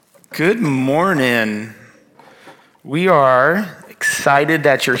Good morning. We are excited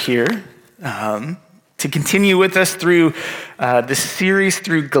that you're here to continue with us through this series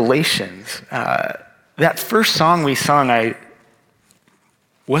through Galatians. That first song we sung, I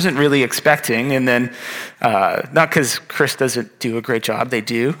wasn't really expecting, and then not because Chris doesn't do a great job, they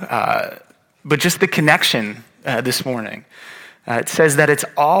do, but just the connection this morning. It says that it's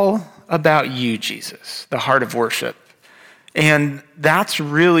all about you, Jesus, the heart of worship. And that's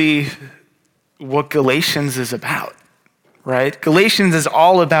really what Galatians is about, right? Galatians is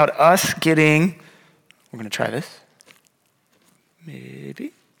all about us getting, we're going to try this.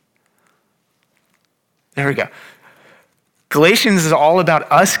 Maybe. There we go. Galatians is all about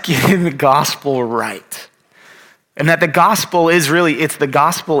us getting the gospel right. And that the gospel is really, it's the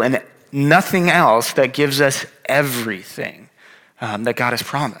gospel and nothing else that gives us everything that God has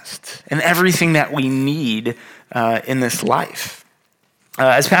promised and everything that we need in this life.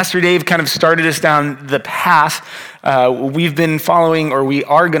 As Pastor Dave kind of started us down the path, we've been following, or we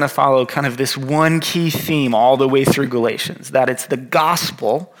are going to follow kind of this one key theme all the way through Galatians, that it's the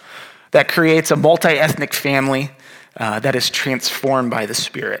gospel that creates a multi-ethnic family that is transformed by the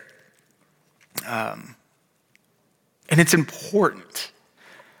Spirit. And it's important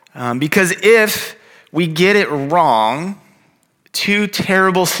because if we get it wrong, two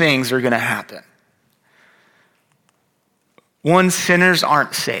terrible things are going to happen. One, sinners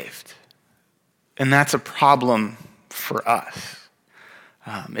aren't saved, and that's a problem for us.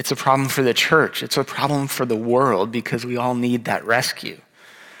 It's a problem for the church. It's a problem for the world because we all need that rescue.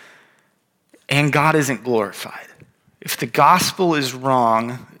 And God isn't glorified. If the gospel is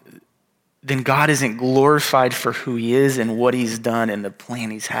wrong, then God isn't glorified for who he is and what he's done and the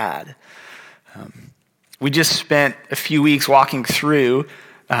plan he's had. We just spent a few weeks walking through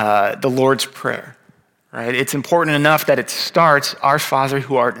the Lord's Prayer, right? It's important enough that it starts, "Our Father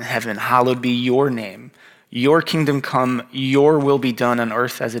who art in heaven, hallowed be your name. Your kingdom come, your will be done on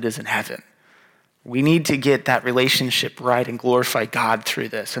earth as it is in heaven." We need to get that relationship right and glorify God through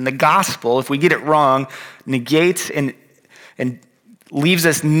this. And the gospel, if we get it wrong, negates and leaves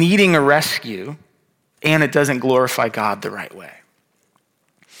us needing a rescue, and it doesn't glorify God the right way.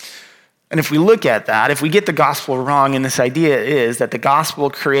 And if we look at that, if we get the gospel wrong, and this idea is that the gospel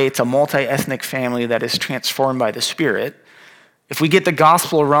creates a multi-ethnic family that is transformed by the Spirit, if we get the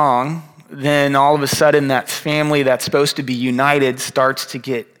gospel wrong, then all of a sudden that family that's supposed to be united starts to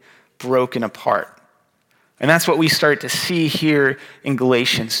get broken apart. And that's what we start to see here in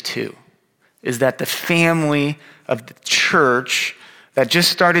Galatians 2, is that the family of the church that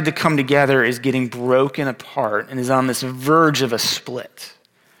just started to come together is getting broken apart and is on this verge of a split.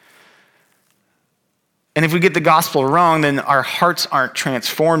 And if we get the gospel wrong, then our hearts aren't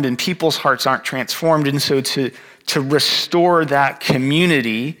transformed and people's hearts aren't transformed. And so to restore that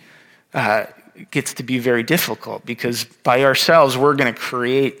community gets to be very difficult because by ourselves, we're going to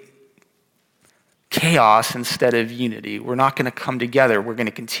create chaos instead of unity. We're not going to come together. We're going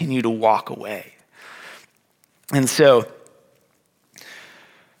to continue to walk away. And so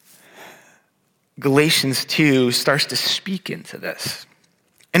Galatians 2 starts to speak into this.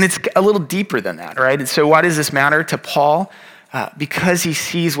 And it's a little deeper than that, right? And so why does this matter to Paul? Because he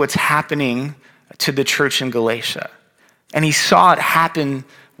sees what's happening to the church in Galatia. And he saw it happen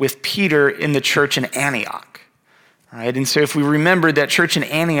with Peter in the church in Antioch, right? And so if we remember, that church in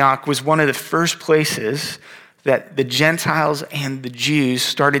Antioch was one of the first places that the Gentiles and the Jews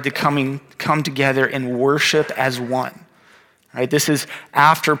started to come together and worship as one, right? This is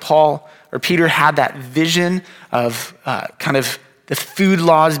after Peter had that vision of kind of the food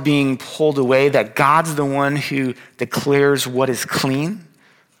laws being pulled away, that God's the one who declares what is clean.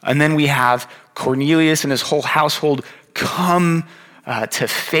 And then we have Cornelius and his whole household come to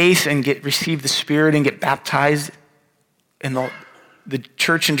faith and receive the Spirit and get baptized. And the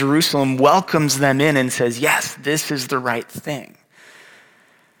church in Jerusalem welcomes them in and says, yes, this is the right thing.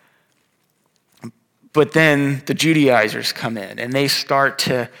 But then the Judaizers come in and they start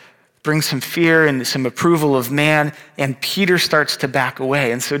to bring some fear and some approval of man, and Peter starts to back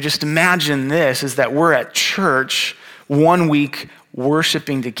away. And so just imagine this, is that we're at church one week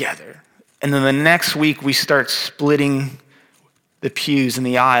worshiping together, and then the next week we start splitting the pews and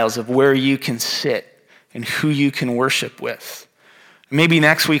the aisles of where you can sit and who you can worship with. Maybe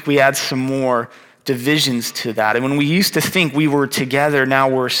next week we add some more divisions to that. And when we used to think we were together, now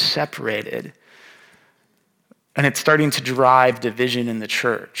we're separated. And it's starting to drive division in the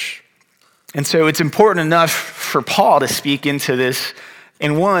church. And so it's important enough for Paul to speak into this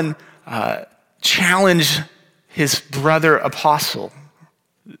and one, challenge his brother apostle,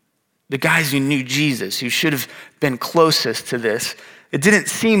 the guys who knew Jesus, who should have been closest to this, It didn't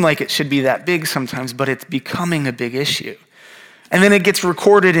seem like it should be that big sometimes, but it's becoming a big issue. And then it gets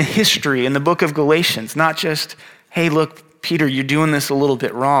recorded in history in the book of Galatians, not just, hey, look, Peter, you're doing this a little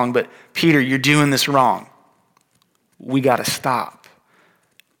bit wrong, but Peter, you're doing this wrong. We got to stop.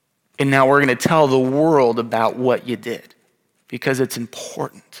 And now we're going to tell the world about what you did because it's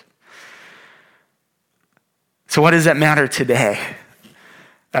important. So what does that matter today?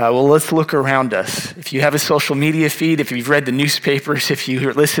 Well, let's look around us. If you have a social media feed, if you've read the newspapers, if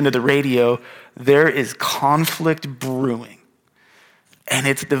you listen to the radio, there is conflict brewing. And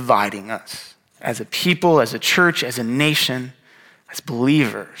it's dividing us as a people, as a church, as a nation, as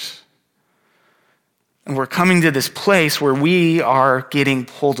believers. And we're coming to this place where we are getting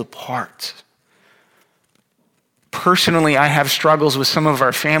pulled apart. Personally, I have struggles with some of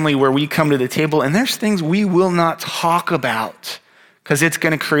our family where we come to the table and there's things we will not talk about because it's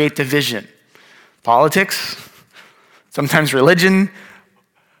going to create division. Politics, sometimes religion,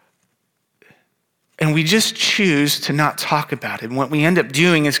 and we just choose to not talk about it. And what we end up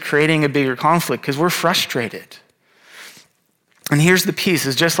doing is creating a bigger conflict because we're frustrated. And here's the piece,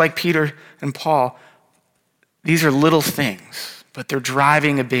 is just like Peter and Paul, these are little things, but they're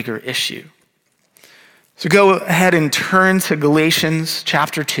driving a bigger issue. So go ahead and turn to Galatians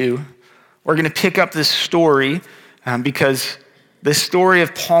chapter 2. We're going to pick up this story because the story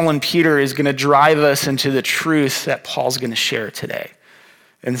of Paul and Peter is going to drive us into the truth that Paul's going to share today.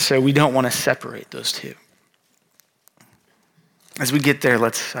 And so we don't want to separate those two. As we get there,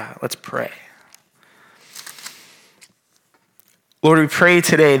 let's pray. Lord, we pray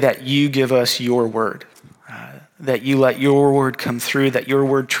today that you give us your word, that you let your word come through, that your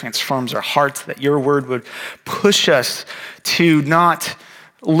word transforms our hearts, that your word would push us to not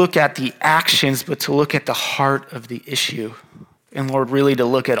look at the actions, but to look at the heart of the issue. And Lord, really to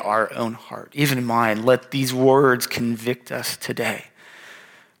look at our own heart, even mine. Let these words convict us today.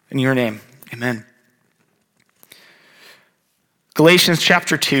 In your name, amen. Galatians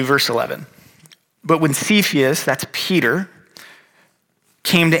chapter 2, verse 11. But when Cephas, that's Peter,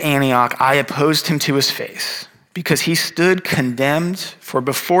 came to Antioch, I opposed him to his face, because he stood condemned, for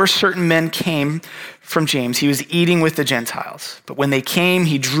before certain men came from James, he was eating with the Gentiles. But when they came,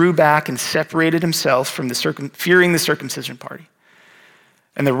 he drew back and separated himself from fearing the circumcision party.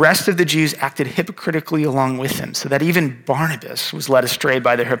 And the rest of the Jews acted hypocritically along with him, so that even Barnabas was led astray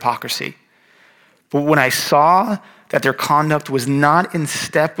by their hypocrisy. But when I saw that their conduct was not in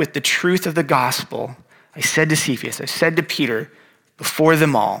step with the truth of the gospel, I said to Cephas, I said to Peter, before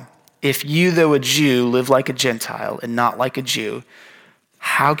them all, if you, though a Jew, live like a Gentile and not like a Jew,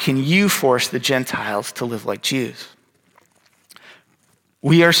 how can you force the Gentiles to live like Jews?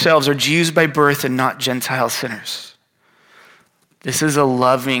 We ourselves are Jews by birth and not Gentile sinners. This is a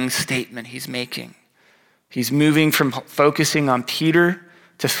loving statement he's making. He's moving from focusing on Peter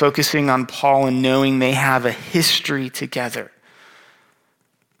to focusing on Paul and knowing they have a history together.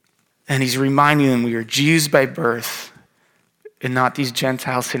 And he's reminding them we are Jews by birth and not these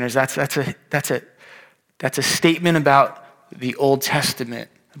Gentile sinners. That's a statement about the Old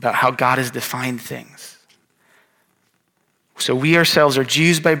Testament, about how God has defined things. So we ourselves are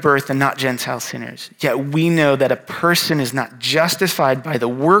Jews by birth and not Gentile sinners. Yet we know that a person is not justified by the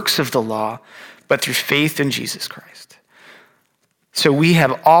works of the law, but through faith in Jesus Christ. So we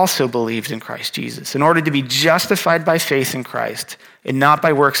have also believed in Christ Jesus in order to be justified by faith in Christ and not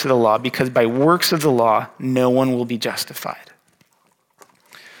by works of the law, because by works of the law, no one will be justified.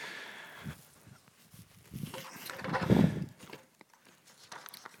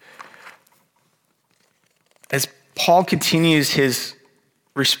 As Paul continues his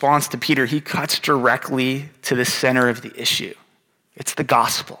response to Peter, he cuts directly to the center of the issue. It's the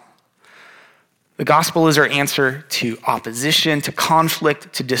gospel. The gospel is our answer to opposition, to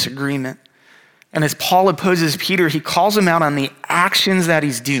conflict, to disagreement. And as Paul opposes Peter, he calls him out on the actions that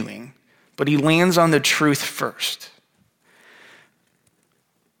he's doing, but he lands on the truth first.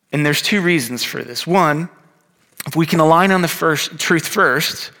 And there's two reasons for this. One, if we can align on the truth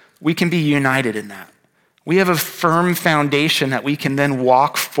first, we can be united in that. We have a firm foundation that we can then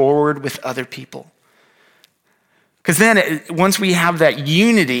walk forward with other people. Because then once we have that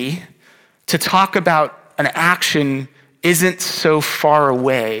unity, to talk about an action isn't so far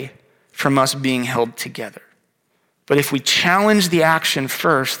away from us being held together. But if we challenge the action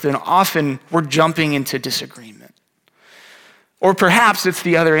first, then often we're jumping into disagreement. Or perhaps it's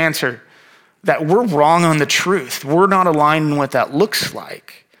the other answer, that we're wrong on the truth. We're not aligned on what that looks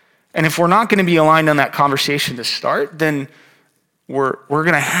like. And if we're not going to be aligned on that conversation to start, then we're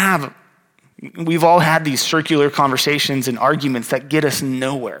going to have, we've all had these circular conversations and arguments that get us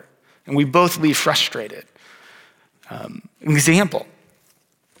nowhere. And we both leave frustrated. Example,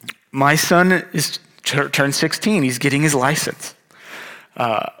 My son is turned 16. He's getting his license.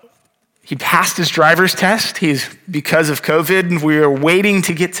 He passed his driver's test. Because of COVID, we are waiting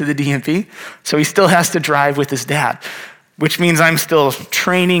to get to the DMV, so he still has to drive with his dad, which means I'm still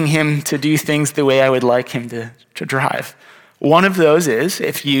training him to do things the way I would like him to drive. One of those is,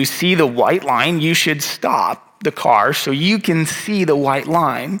 if you see the white line, you should stop the car so you can see the white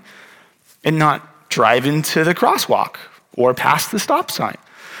line and not drive into the crosswalk or past the stop sign.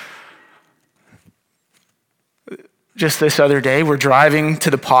 Just this other day, we're driving to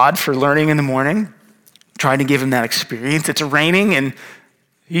the pod for learning in the morning, trying to give him that experience. It's raining, and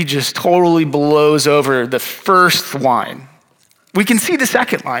he just totally blows over the first line. We can see the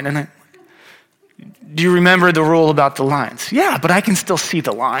second line, and do you remember the rule about the lines? Yeah, but I can still see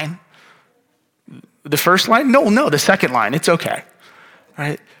the line. The first line? No, the second line. It's okay,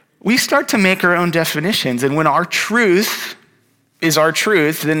 right? We start to make our own definitions, and when our truth is our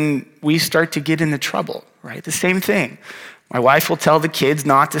truth, then we start to get into trouble, right? The same thing. My wife will tell the kids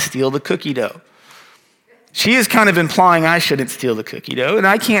not to steal the cookie dough. She is kind of implying I shouldn't steal the cookie dough, and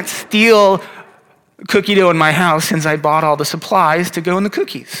I can't steal cookie dough in my house since I bought all the supplies to go in the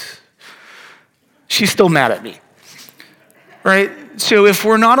cookies. She's still mad at me, right? So if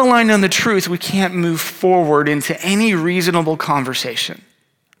we're not aligned on the truth, we can't move forward into any reasonable conversation,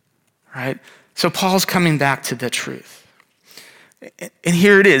 right? So Paul's coming back to the truth. And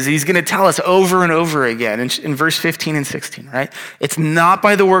here it is. He's going to tell us over and over again in verse 15 and 16, right? It's not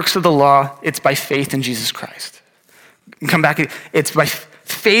by the works of the law, it's by faith in Jesus Christ. Come back, it's by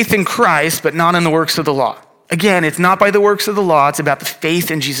faith in Christ, but not in the works of the law. Again, it's not by the works of the law, it's about the faith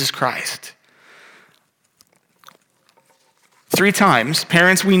in Jesus Christ. 3 times.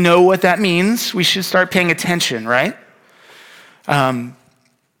 Parents, we know what that means. We should start paying attention, right?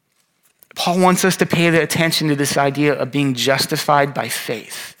 Paul wants us to pay attention to this idea of being justified by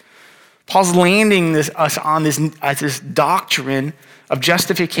faith. Paul's landing us on this doctrine of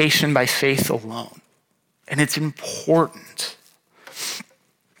justification by faith alone. And it's important.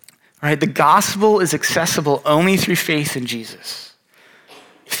 Right? The gospel is accessible only through faith in Jesus.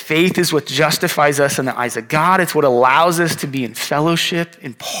 Faith is what justifies us in the eyes of God. It's what allows us to be in fellowship,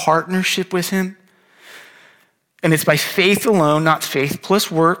 in partnership with him. And it's by faith alone, not faith plus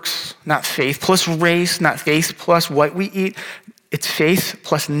works, not faith plus race, not faith plus what we eat. It's faith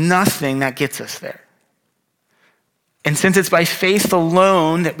plus nothing that gets us there. And since it's by faith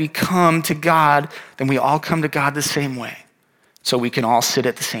alone that we come to God, then we all come to God the same way. So we can all sit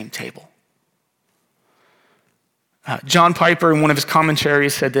at the same table. John Piper, in one of his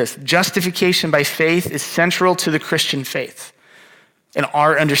commentaries, said this: justification by faith is central to the Christian faith and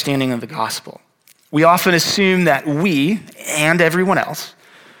our understanding of the gospel. We often assume that we and everyone else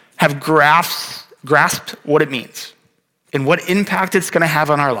have grasped what it means and what impact it's going to have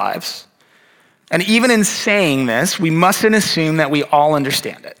on our lives. And even in saying this, we mustn't assume that we all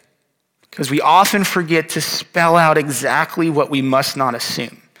understand it, because we often forget to spell out exactly what we must not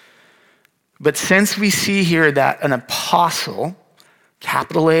assume. But since we see here that an apostle,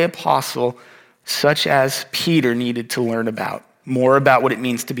 capital A apostle, such as Peter, needed to learn more about what it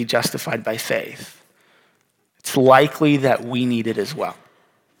means to be justified by faith, it's likely that we need it as well.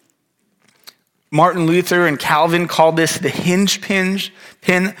 Martin Luther and Calvin called this the hinge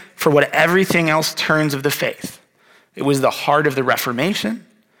pin for what everything else turns of the faith. It was the heart of the Reformation.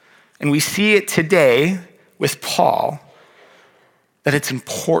 And we see it today with Paul, that it's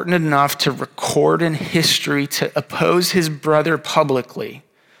important enough to record in history to oppose his brother publicly,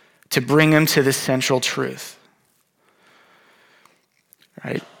 to bring him to the central truth.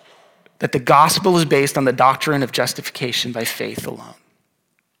 Right? That the gospel is based on the doctrine of justification by faith alone.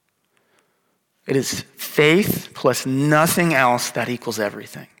 It is faith plus nothing else that equals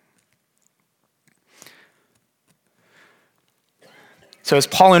everything. So as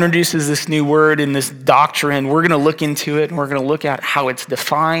Paul introduces this new word and this doctrine, we're going to look into it, and we're going to look at how it's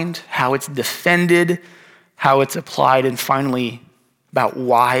defined, how it's defended, how it's applied, and finally about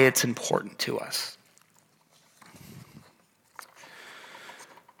why it's important to us.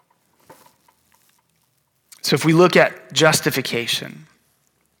 So if we look at justification,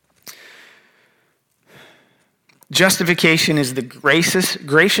 justification is the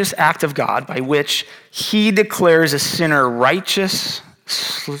gracious act of God by which he declares a sinner righteous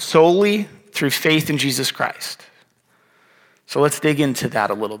solely through faith in Jesus Christ. So let's dig into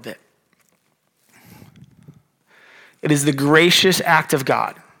that a little bit. It is the gracious act of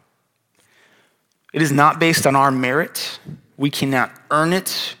God. It is not based on our merit. We cannot earn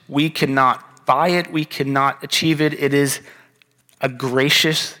it. We cannot buy it. We cannot achieve it. It is a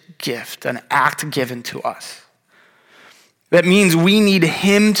gracious gift, an act given to us. That means we need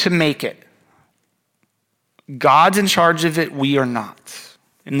him to make it. God's in charge of it, we are not.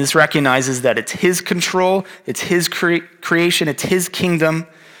 And this recognizes that it's his control, it's his creation, it's his kingdom,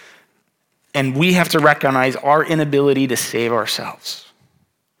 and we have to recognize our inability to save ourselves.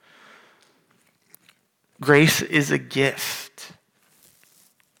 Grace is a gift.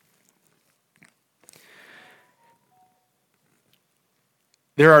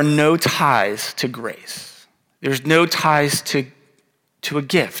 There are no ties to grace. There's no ties to a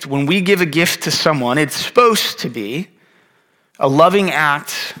gift. When we give a gift to someone, it's supposed to be a loving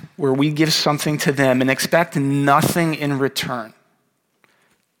act where we give something to them and expect nothing in return.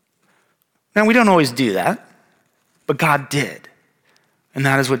 Now, we don't always do that, but God did. And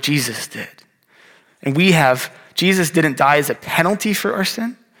that is what Jesus did. And Jesus didn't die as a penalty for our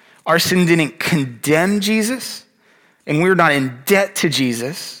sin. Our sin didn't condemn Jesus. And we're not in debt to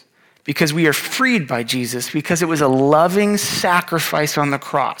Jesus because we are freed by Jesus because it was a loving sacrifice on the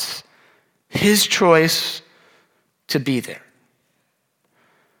cross. His choice to be there.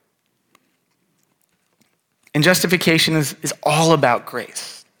 And justification is all about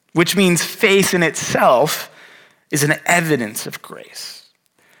grace, which means faith in itself is an evidence of grace,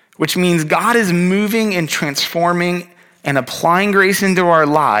 which means God is moving and transforming and applying grace into our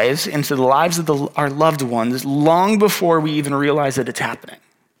lives, into the lives of our loved ones, long before we even realize that it's happening.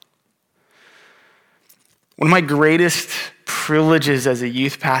 One of my greatest privileges as a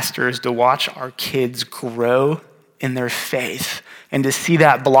youth pastor is to watch our kids grow in their faith and to see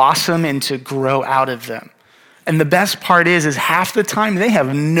that blossom and to grow out of them. And the best part is half the time they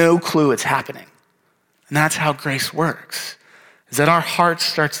have no clue it's happening. And that's how grace works, is that our heart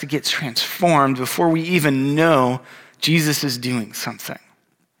starts to get transformed before we even know Jesus is doing something,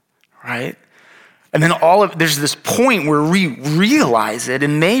 right? And then there's this point where we realize it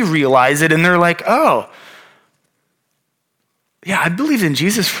and they realize it and they're like, oh, yeah, I believed in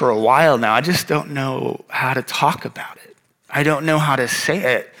Jesus for a while now. I just don't know how to talk about it. I don't know how to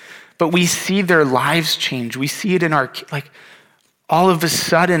say it. But we see their lives change. We see it in all of a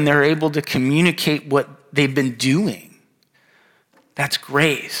sudden they're able to communicate what they've been doing. That's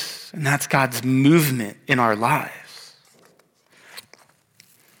grace, and that's God's movement in our lives.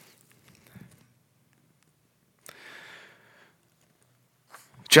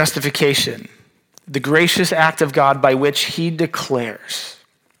 Justification, the gracious act of God by which he declares.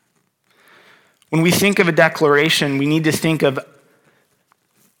 When we think of a declaration, we need to think of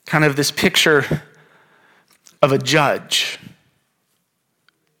kind of this picture of a judge.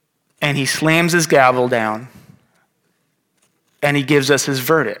 And he slams his gavel down and he gives us his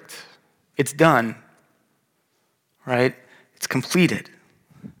verdict. It's done, right? It's completed.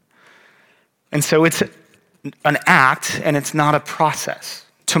 And so it's an act and it's not a process.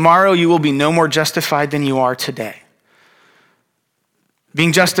 Tomorrow you will be no more justified than you are today.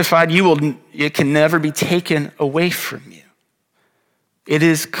 Being justified, it can never be taken away from you. It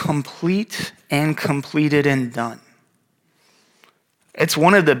is complete and completed and done. It's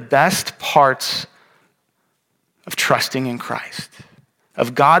one of the best parts of trusting in Christ,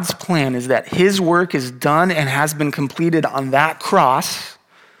 of God's plan, is that his work is done and has been completed on that cross,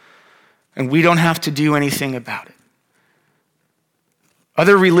 and we don't have to do anything about it.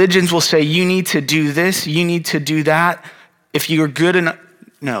 Other religions will say, you need to do this, you need to do that. If you're good enough,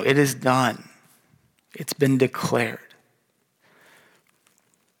 no, it is done. It's been declared.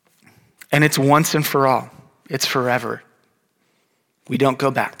 And it's once and for all. It's forever. We don't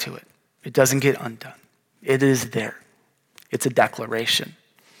go back to it. It doesn't get undone. It is there. It's a declaration.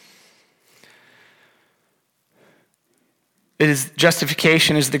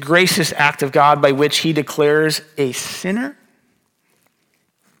 Justification is the gracious act of God by which he declares a sinner.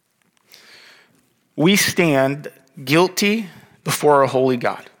 We stand guilty before a holy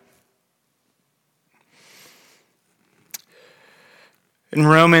God. In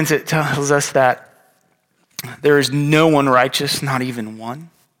Romans, it tells us that there is no one righteous, not even one.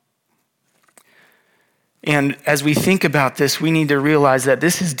 And as we think about this, we need to realize that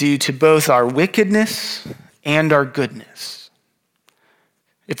this is due to both our wickedness and our goodness.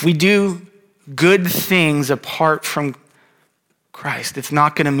 If we do good things apart from Christ, it's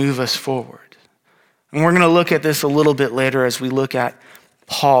not going to move us forward. And we're going to look at this a little bit later as we look at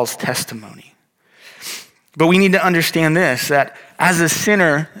Paul's testimony. But we need to understand this, that as a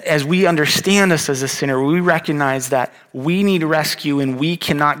sinner, as we understand us as a sinner, we recognize that we need rescue and we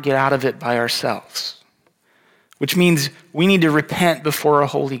cannot get out of it by ourselves. Which means we need to repent before a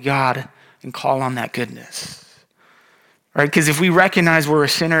holy God and call on that goodness. Right? Because if we recognize we're a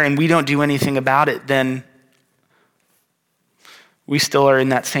sinner and we don't do anything about it, then we still are in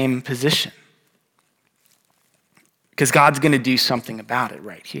that same position. because God's going to do something about it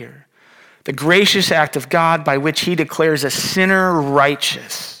right here. The gracious act of God by which he declares a sinner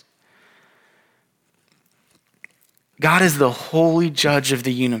righteous. God is the holy judge of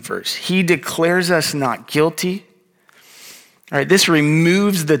the universe. He declares us not guilty. All right, this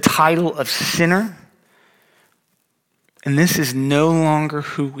removes the title of sinner, and this is no longer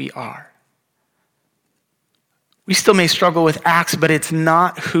who we are. We still may struggle with acts, but it's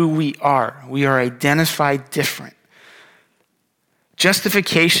not who we are. We are identified different.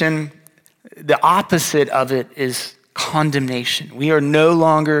 Justification, the opposite of it is condemnation. We are no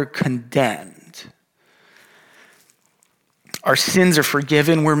longer condemned. Our sins are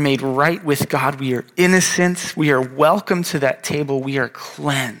forgiven. We're made right with God. We are innocent. We are welcome to that table. We are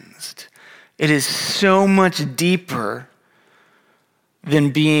cleansed. It is so much deeper than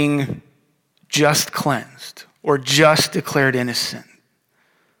being just cleansed or just declared innocent.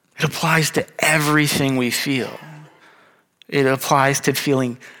 It applies to everything we feel. It applies to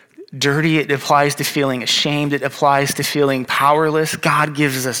feeling dirty. It applies to feeling ashamed. It applies to feeling powerless. God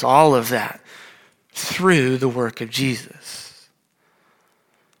gives us all of that through the work of Jesus.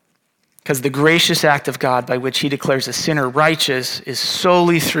 Because the gracious act of God by which he declares a sinner righteous is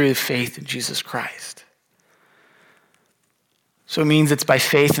solely through faith in Jesus Christ. So it means it's by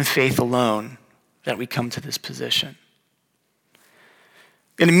faith and faith alone that we come to this position.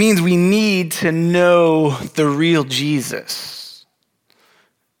 And it means we need to know the real Jesus.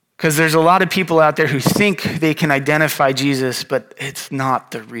 Because there's a lot of people out there who think they can identify Jesus, but it's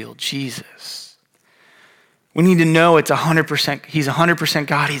not the real Jesus. We need to know it's 100%, he's 100%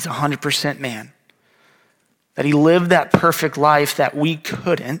 God, he's 100% man. That he lived that perfect life that we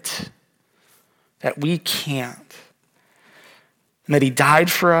couldn't, that we can't. And that he died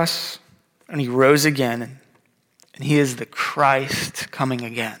for us, and he rose again, and he is the Christ coming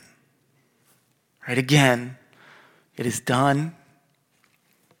again. Right, again, it is done.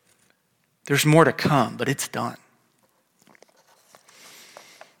 There's more to come, but it's done.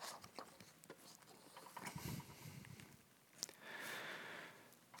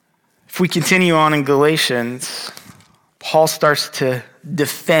 If we continue on in Galatians, Paul starts to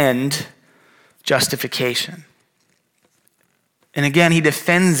defend justification. And again, he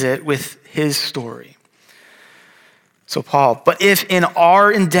defends it with his story. So Paul, but if in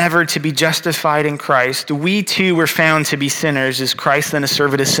our endeavor to be justified in Christ, we too were found to be sinners, is Christ then a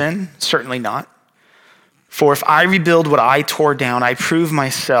servant of sin? Certainly not. For if I rebuild what I tore down, I prove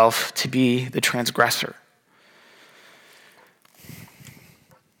myself to be the transgressor.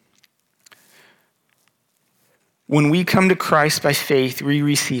 When we come to Christ by faith, we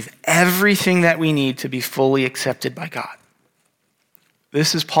receive everything that we need to be fully accepted by God.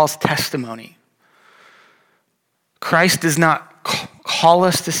 This is Paul's testimony. Christ does not call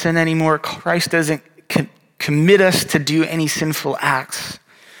us to sin anymore. Christ doesn't commit us to do any sinful acts.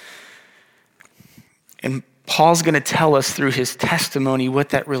 And Paul's going to tell us through his testimony what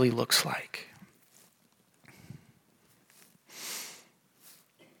that really looks like.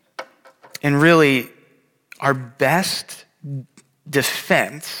 And really, our best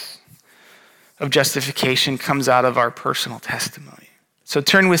defense of justification comes out of our personal testimony. So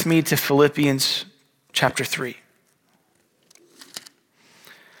turn with me to Philippians chapter 3.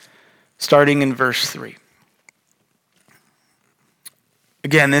 Starting in verse 3.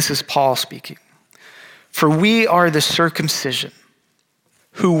 Again, this is Paul speaking. For we are the circumcision,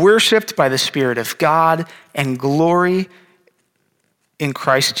 who worshiped by the Spirit of God and glory in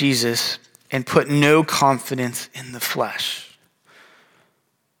Christ Jesus, and put no confidence in the flesh.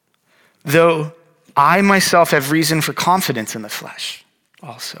 Though I myself have reason for confidence in the flesh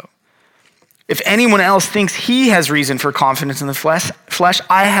also. If anyone else thinks he has reason for confidence in the flesh,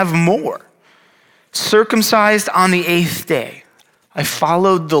 I have more. Circumcised on the 8th day, I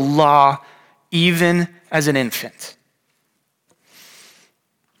followed the law even as an infant.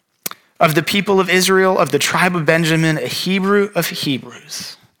 Of the people of Israel, of the tribe of Benjamin, a Hebrew of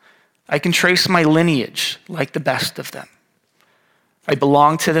Hebrews, I can trace my lineage like the best of them. I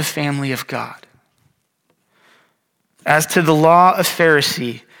belong to the family of God. As to the law, a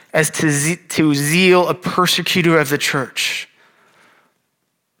Pharisee, as to zeal, a persecutor of the church.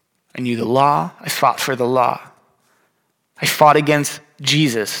 I knew the law, I fought for the law. I fought against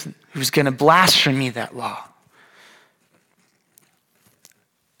Jesus, who was going to blaspheme that law.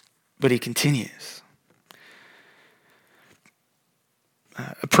 But he continues.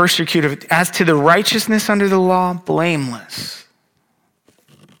 A persecutor, as to the righteousness under the law, blameless.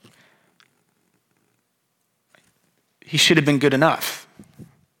 He should have been good enough.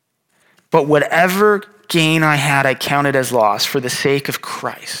 But whatever gain I had, I counted as loss for the sake of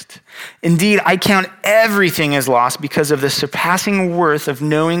Christ. Indeed, I count everything as loss because of the surpassing worth of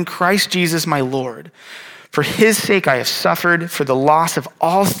knowing Christ Jesus my Lord. For his sake I have suffered for the loss of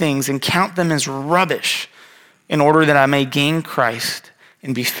all things and count them as rubbish in order that I may gain Christ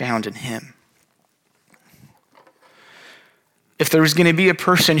and be found in him. If there was going to be a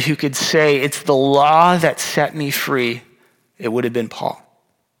person who could say, it's the law that set me free, it would have been Paul.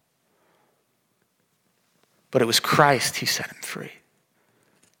 But it was Christ who set him free.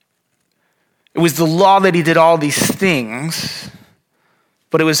 It was the law that he did all these things,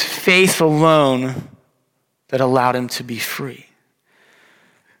 but it was faith alone that allowed him to be free.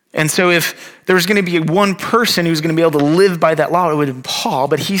 And so if there was going to be one person who was going to be able to live by that law, it would have been Paul,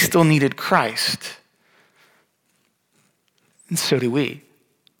 but he still needed Christ. And so do we.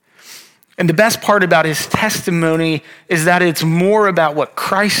 And the best part about his testimony is that it's more about what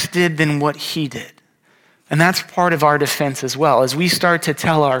Christ did than what he did. And that's part of our defense as well. As we start to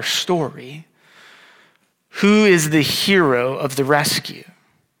tell our story, who is the hero of the rescue?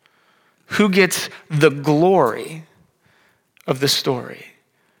 Who gets the glory of the story?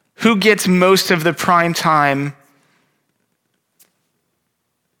 Who gets most of the prime time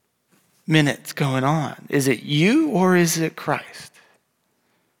minutes going on? Is it you or is it Christ?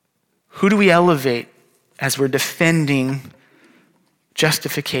 Who do we elevate as we're defending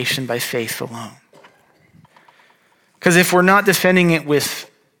justification by faith alone? Because if we're not defending it with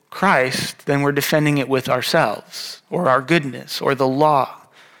Christ, then we're defending it with ourselves or our goodness or the law.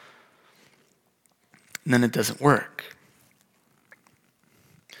 And then it doesn't work.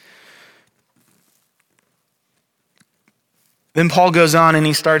 Then Paul goes on and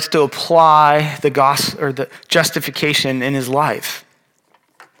he starts to apply the gospel or the justification in his life.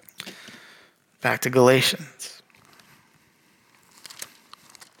 Back to Galatians.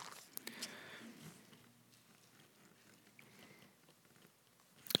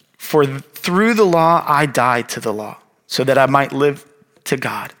 For through the law I died to the law, so that I might live to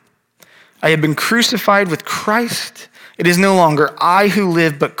God. I have been crucified with Christ. It is no longer I who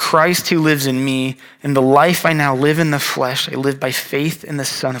live, but Christ who lives in me. And the life I now live in the flesh, I live by faith in the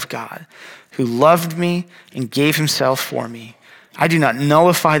Son of God, who loved me and gave himself for me. I do not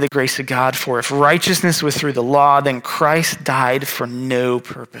nullify the grace of God, for if righteousness was through the law, then Christ died for no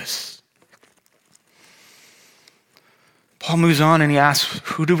purpose. Paul moves on and he asks,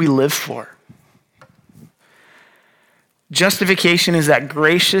 who do we live for? Justification is that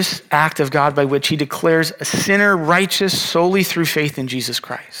gracious act of God by which he declares a sinner righteous solely through faith in Jesus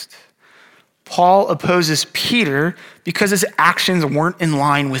Christ. Paul opposes Peter because his actions weren't in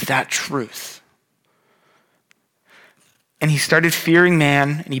line with that truth. And he started fearing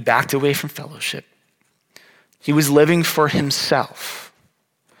man and he backed away from fellowship. He was living for himself.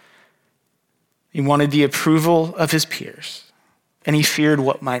 He wanted the approval of his peers, and he feared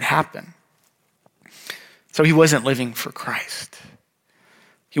what might happen. So he wasn't living for Christ.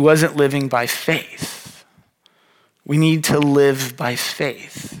 He wasn't living by faith. We need to live by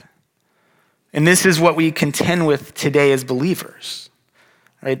faith. And this is what we contend with today as believers.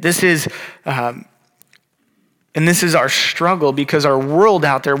 Right? This is our struggle because our world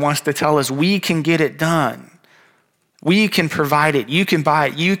out there wants to tell us we can get it done. We can provide it. You can buy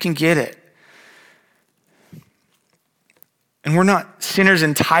it. You can get it. And we're not sinners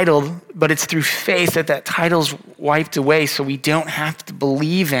entitled, but it's through faith that title's wiped away so we don't have to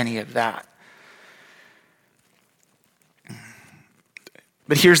believe any of that.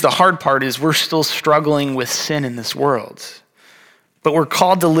 But here's the hard part is we're still struggling with sin in this world. But we're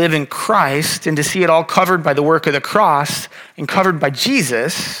called to live in Christ and to see it all covered by the work of the cross and covered by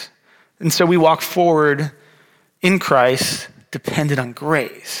Jesus. And so we walk forward in Christ, dependent on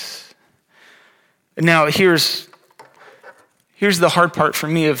grace. And now here's the hard part for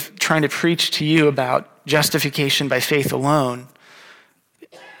me of trying to preach to you about justification by faith alone.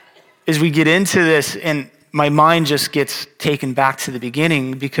 Is we get into this and my mind just gets taken back to the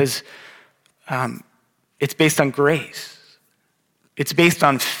beginning because it's based on grace. It's based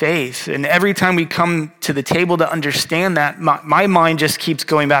on faith. And every time we come to the table to understand that, my mind just keeps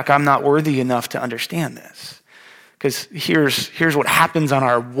going back, I'm not worthy enough to understand this. Because here's what happens on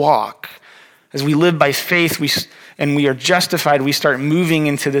our walk. As we live by faith, and we are justified, we start moving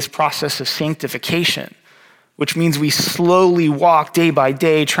into this process of sanctification, which means we slowly walk day by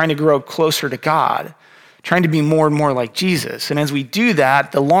day, trying to grow closer to God, trying to be more and more like Jesus. And as we do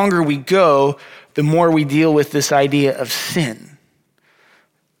that, the longer we go, the more we deal with this idea of sin.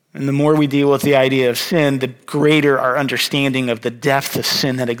 And the more we deal with the idea of sin, the greater our understanding of the depth of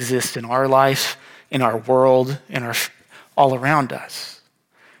sin that exists in our life, in our world, all around us.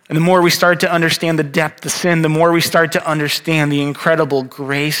 And the more we start to understand the depth of sin, the more we start to understand the incredible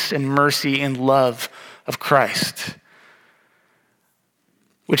grace and mercy and love of Christ.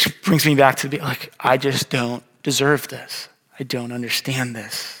 Which brings me back to be like, I just don't deserve this. I don't understand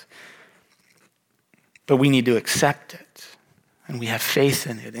this. But we need to accept it. And we have faith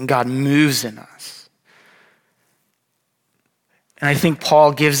in it. And God moves in us. And I think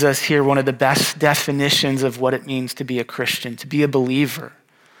Paul gives us here one of the best definitions of what it means to be a Christian, to be a believer.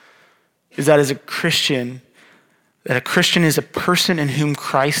 Is that as a Christian, that a Christian is a person in whom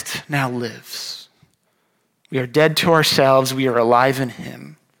Christ now lives. We are dead to ourselves. We are alive in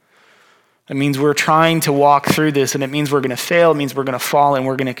him. It means we're trying to walk through this, and it means we're going to fail. It means we're going to fall, and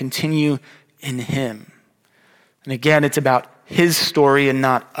we're going to continue in him. And again, it's about his story and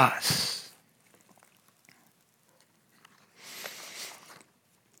not us.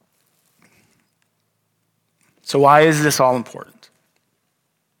 So why is this all important?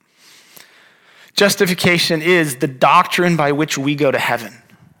 Justification is the doctrine by which we go to heaven.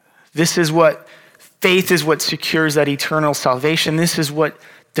 This is what, faith is what secures that eternal salvation. This is what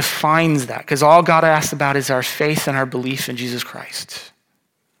defines that, because all God asks about is our faith and our belief in Jesus Christ.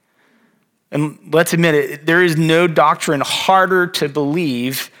 And let's admit it, there is no doctrine harder to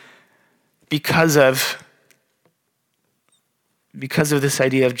believe because of this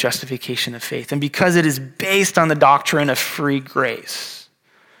idea of justification of faith, and because it is based on the doctrine of free grace.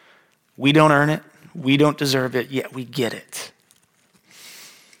 We don't earn it, we don't deserve it, yet we get it.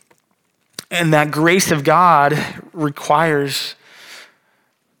 And that grace of God requires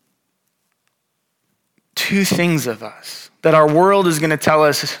two things of us that our world is going to tell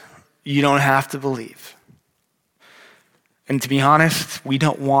us you don't have to believe. And to be honest, we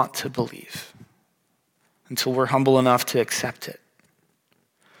don't want to believe until we're humble enough to accept it.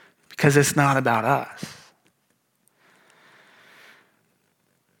 Because it's not about us.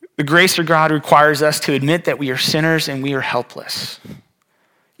 The grace of God requires us to admit that we are sinners and we are helpless.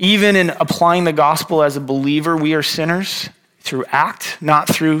 Even in applying the gospel as a believer, we are sinners through act, not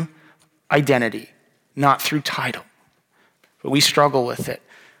through identity, not through title. But we struggle with it.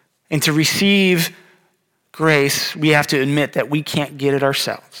 And to receive grace, we have to admit that we can't get it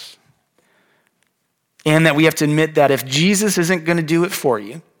ourselves. And that we have to admit that if Jesus isn't going to do it for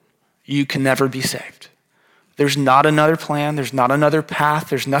you, you can never be saved. There's not another plan. There's not another path.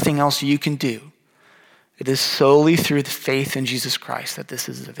 There's nothing else you can do. It is solely through the faith in Jesus Christ that this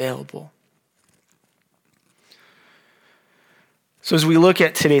is available. So as we look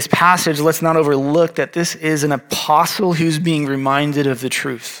at today's passage, let's not overlook that this is an apostle who's being reminded of the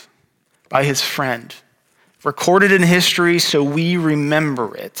truth by his friend. Recorded in history so we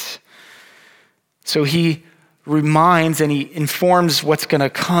remember it. So he reminds and he informs what's going to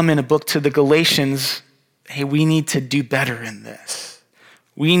come in a book to the Galatians. Hey, we need to do better in this.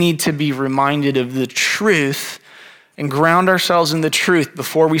 We need to be reminded of the truth and ground ourselves in the truth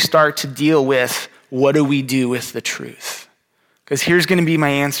before we start to deal with what do we do with the truth. Because here's going to be my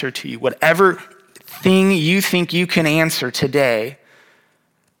answer to you. Whatever thing you think you can answer today,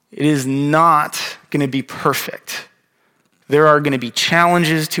 it is not going to be perfect. There are going to be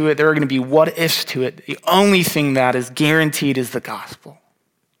challenges to it. There are going to be what ifs to it. The only thing that is guaranteed is the gospel.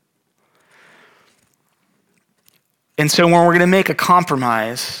 And so when we're going to make a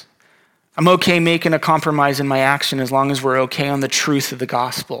compromise, I'm okay making a compromise in my action as long as we're okay on the truth of the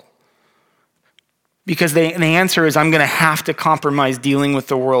gospel. Because the answer is I'm going to have to compromise dealing with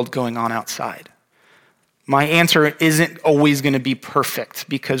the world going on outside. My answer isn't always going to be perfect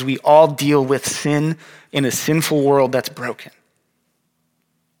because we all deal with sin in a sinful world that's broken.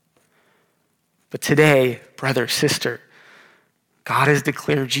 But today, brother, sister, God has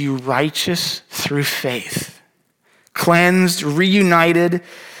declared you righteous through faith. Cleansed, reunited,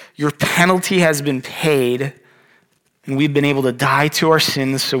 your penalty has been paid, and we've been able to die to our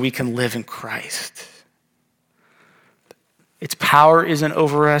sins so we can live in Christ. Its power isn't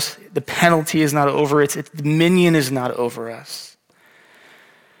over us. The penalty is not over us. Its dominion is not over us.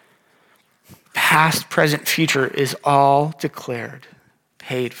 Past, present, future is all declared,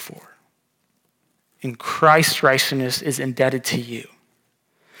 paid for. And Christ's righteousness is indebted to you.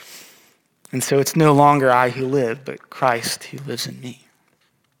 And so it's no longer I who live, but Christ who lives in me.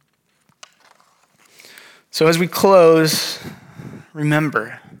 So as we close,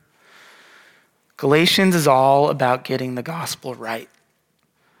 remember, Galatians is all about getting the gospel right.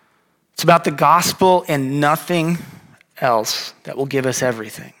 It's about the gospel and nothing else that will give us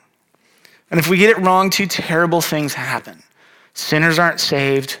everything. And if we get it wrong, two terrible things happen. Sinners aren't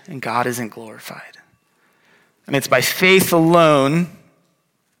saved and God isn't glorified. And it's by faith alone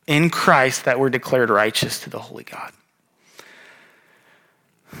in Christ that we're declared righteous to the holy God.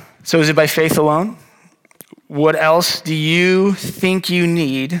 So is it by faith alone? What else do you think you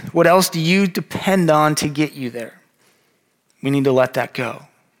need? What else do you depend on to get you there? We need to let that go.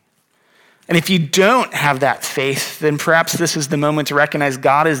 And if you don't have that faith, then perhaps this is the moment to recognize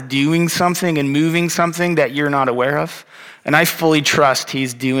God is doing something and moving something that you're not aware of. And I fully trust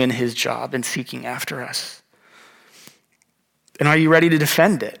he's doing his job and seeking after us. And are you ready to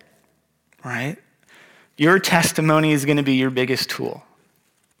defend it? Right? Your testimony is going to be your biggest tool.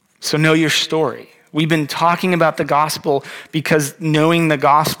 So know your story. We've been talking about the gospel because knowing the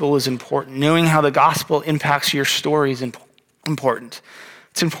gospel is important. Knowing how the gospel impacts your story is important.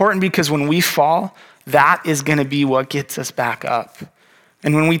 It's important because when we fall, that is going to be what gets us back up.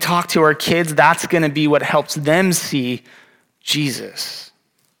 And when we talk to our kids, that's going to be what helps them see Jesus.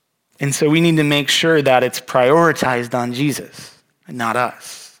 And so we need to make sure that it's prioritized on Jesus and not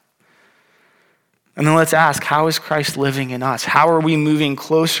us. And then let's ask, how is Christ living in us? How are we moving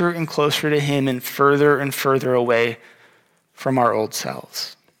closer and closer to him and further away from our old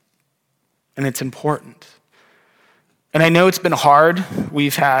selves? And it's important. And I know it's been hard.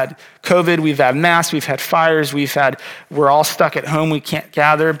 We've had COVID, we've had masks, we've had fires, we're all stuck at home, we can't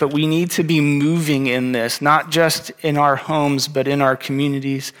gather, but we need to be moving in this, not just in our homes, but in our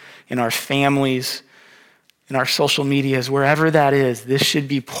communities, in our families, in our social medias, wherever that is. This should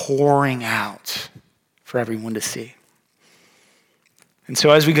be pouring out for everyone to see. And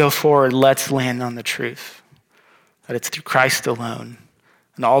so as we go forward, let's land on the truth that it's through Christ alone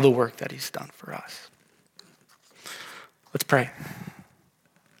and all the work that he's done for us. Let's pray.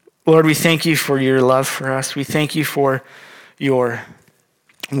 Lord, we thank you for your love for us. We thank you for your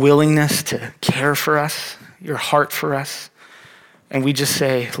willingness to care for us, your heart for us. And we just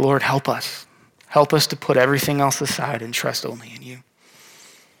say, Lord, help us. Help us to put everything else aside and trust only in you.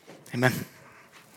 Amen.